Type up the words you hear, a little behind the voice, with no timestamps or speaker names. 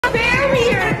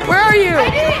are you?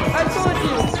 I told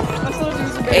you.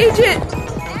 Agent.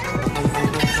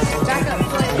 Back up.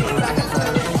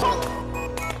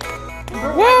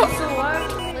 Whoa.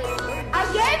 I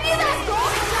gave you that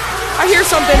gold. I hear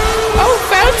something. Oh,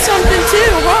 found something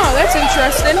too. Huh, that's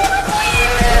interesting.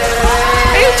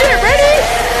 Agent, ready?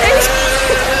 Agent.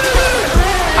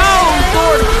 Oh,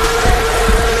 Lord.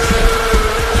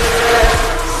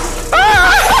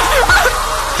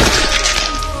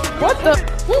 What the?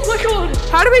 Oh my god.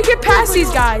 How do we get past these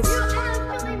guys?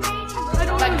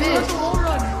 Like this.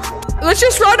 Let's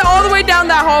just run all the way down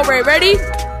that hallway. Ready?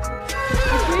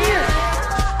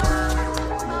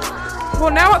 Well,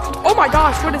 now, oh my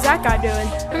gosh, what is that guy doing?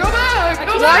 Go back.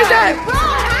 Why is that?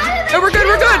 Oh, we're good,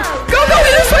 we're good. Go,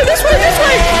 this way.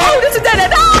 Oh, this is dead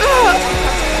end. Ah!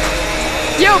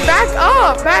 Yo, back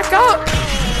up.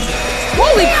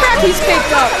 Holy crap, he's caked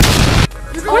up.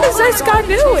 What is this guy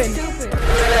doing?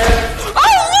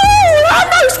 Oh, Lord,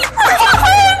 just keep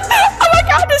running. Oh my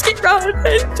God, just keep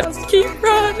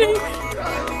running.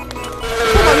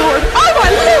 Oh my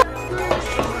Lord.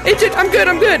 Agent, I'm good.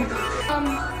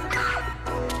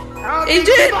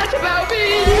 Agent. Much about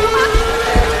me.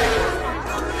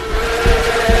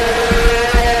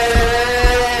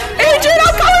 Agent,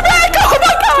 I'm coming back! Oh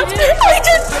my God!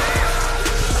 Agent!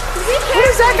 What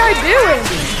is that guy doing?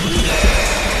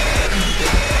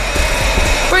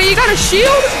 Wait, you got a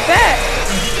shield? Bet.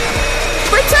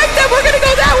 Protect them! We're gonna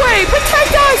go that way!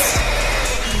 Protect us!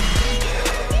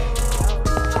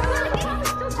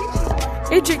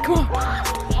 Agent, come on.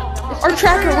 Our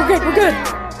tracker, we're good.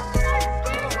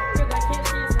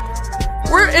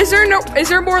 Is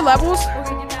there more levels?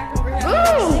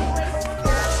 Move.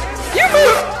 You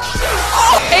move!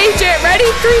 Oh, Agent, ready?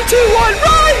 3, 2, 1,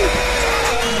 run!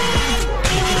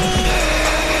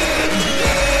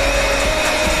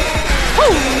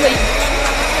 Holy!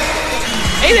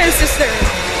 Hey there, sister.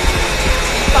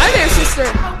 Bye there, sister.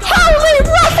 Holy,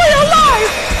 roughly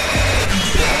alive!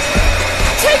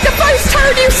 Take the first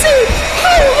turn you see!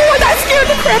 Oh Lord, that scared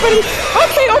the crap out of me.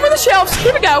 Okay, over the shelves.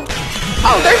 Here we go.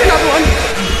 Oh, there's another one.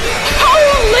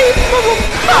 Holy!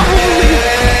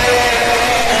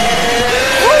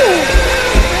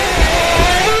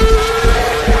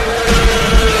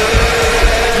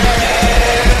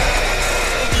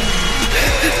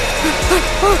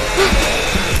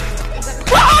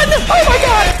 Run! Oh my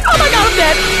God, I'm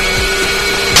dead.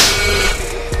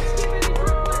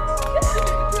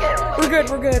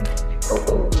 We're good.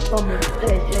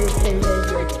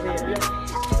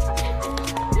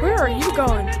 Where are you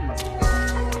going?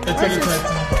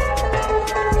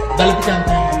 Dale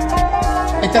picante.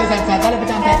 Échale salsa, dale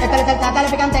picante. Échale salsa, dale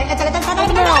picante. Échale salsa, dale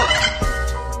picante.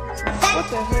 What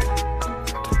the heck?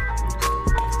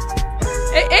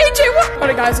 Hey, AJ, what? Hold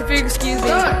on, guys, if you excuse me.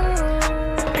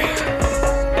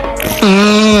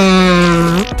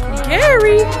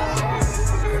 Gary.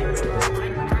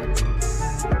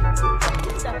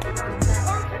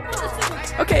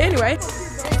 Okay, anyway.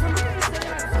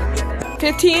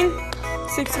 15,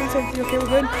 16, 17, okay, we're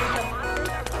good.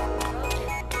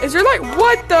 Is there like,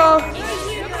 what the?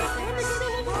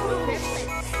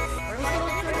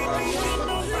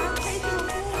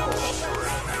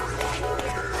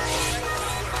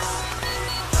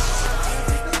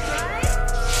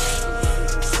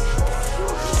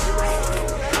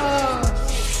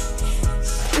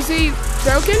 Is he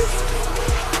broken?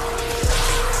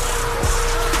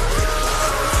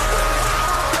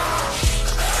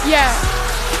 Yeah.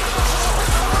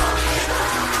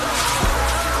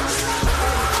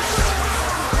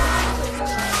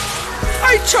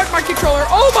 I chucked my controller.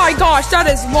 Oh my gosh, that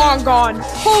is long gone.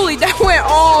 Holy, that went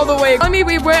all the way. I mean,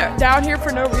 we went down here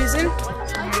for no reason.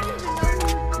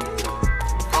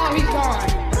 Oh, he's gone.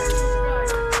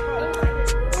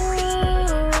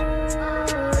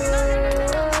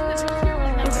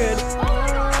 We're good.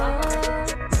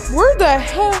 Where the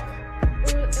hell?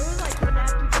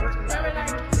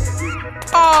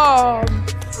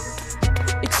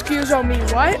 Excuse me,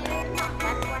 what?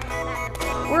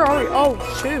 Where are we? Oh,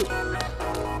 shoot.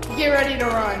 Get ready to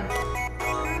run.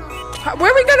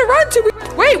 Where are we gonna run to?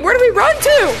 Wait, where do we run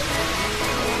to?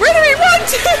 Where do we run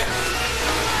to?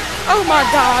 Oh my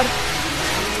God.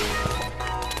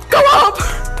 Go up!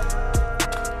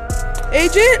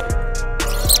 Agent?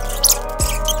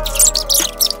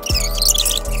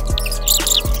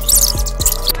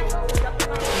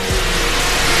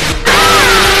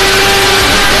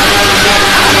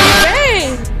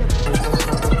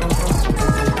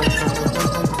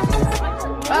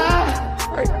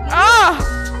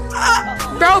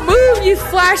 Bro, move, you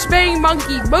flashbang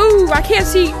monkey. Move. I can't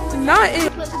see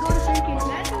nothing.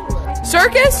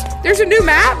 Circus? There's a new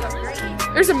map?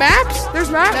 There's a maps? There's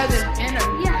maps? There's an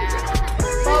enemy.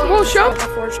 We'll show.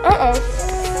 Uh-oh.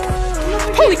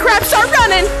 Holy crap, start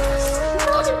running!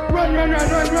 Run.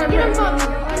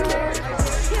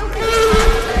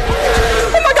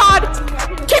 Oh my god!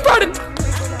 Keep running!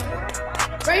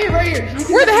 Right here.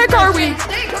 Where the heck are we?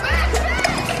 Hey, come back.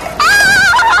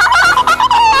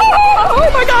 Oh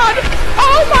my god!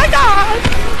 Oh my god!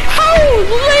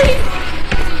 Holy!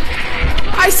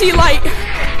 I see light.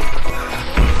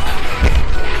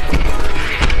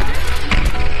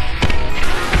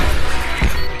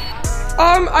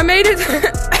 I made it.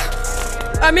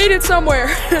 I made it somewhere.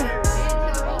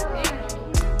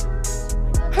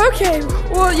 Okay,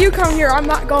 well, you come here. I'm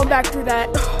not going back through that.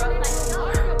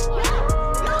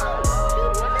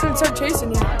 I'm gonna start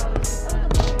chasing you.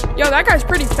 Yo, that guy's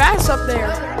pretty fast up there.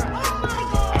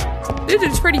 This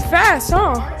dude's pretty fast,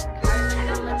 huh?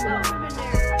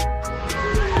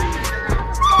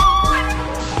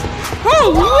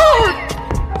 Oh,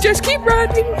 Lord! Just keep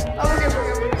running. Oh,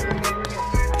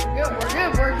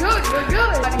 we're good.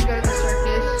 I can go to the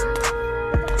circus.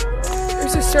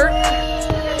 There's a cert.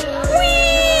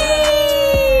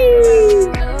 It's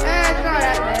not that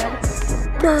bad.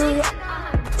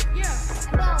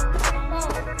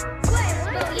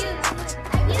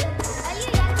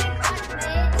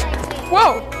 Whoa!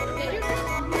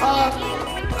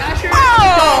 Asher. Oh!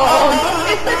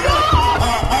 It's the dog!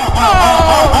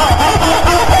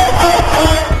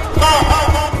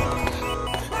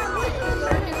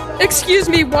 Excuse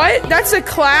me, what? That's a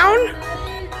clown?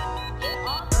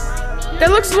 That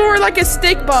looks more like a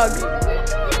stick bug.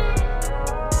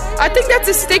 I think that's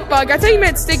a stick bug. I think you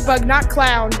meant stick bug, not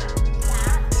clown.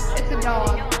 It's a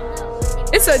dog.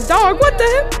 It's a dog? What the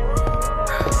heck?